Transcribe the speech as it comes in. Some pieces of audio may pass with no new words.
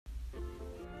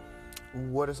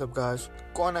What is up, guys?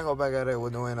 Conejo back at it.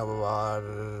 We're doing a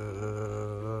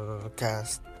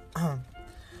podcast.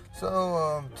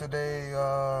 Today,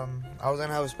 I was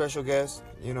gonna have a special guest,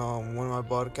 one of my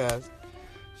podcasts.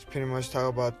 Just pretty much talk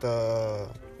about I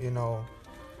don't know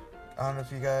if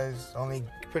you guys, only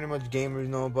pretty much gamers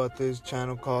know about this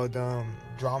channel called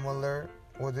Drama Alert.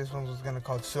 Well, this one was gonna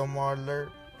called Silmar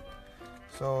Alert.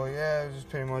 So yeah, just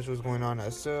pretty much what's going on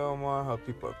at Silmar, how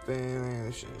people are feeling,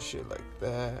 and shit like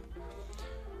that.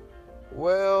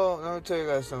 Well, let me tell you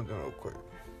guys something real quick.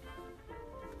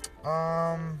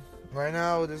 Right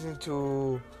now we're listening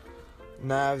to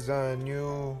Nav's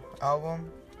new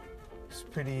album. It's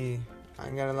pretty, I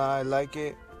ain't gonna lie, I like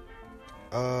it.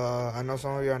 I know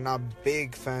some of you are not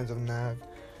big fans of Nav,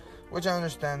 which I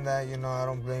understand that, I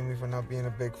don't blame you for not being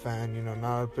a big fan,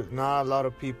 not a lot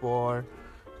of people are.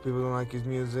 People don't like his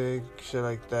music, shit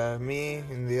like that. Me,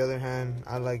 on the other hand,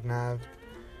 I like Nav.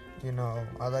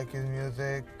 I like his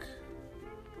music.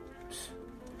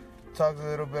 Talks a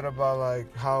little bit about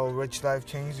like how rich life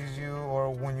changes you, or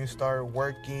when you start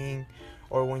working,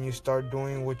 or when you start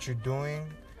doing what you're doing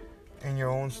in your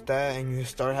own stat and you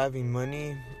start having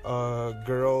money,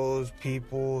 girls,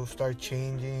 people start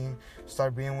changing,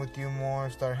 start being with you more,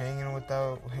 start hanging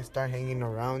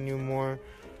around you more.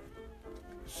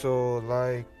 So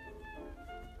like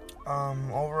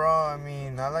overall, I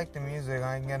mean, I like the music.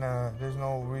 There's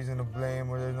no reason to blame,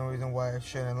 or there's no reason why I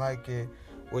shouldn't like it,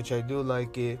 which I do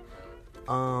like it.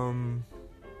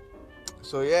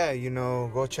 So yeah,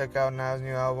 go check out Nav's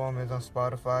new album. It's on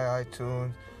Spotify,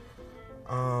 iTunes.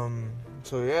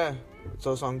 So yeah, it's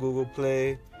also on Google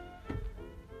Play.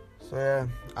 So yeah,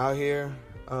 out here,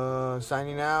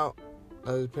 signing out.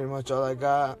 That's pretty much all I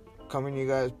got. Coming to you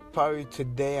guys probably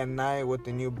today at night with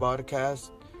the new podcast.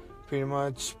 Pretty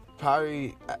much,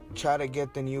 probably try to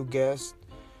get the new guest.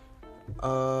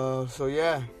 So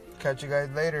yeah, catch you guys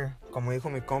later. Como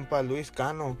dijo mi compa Luis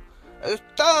Cano. Eso es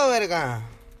todo, verga.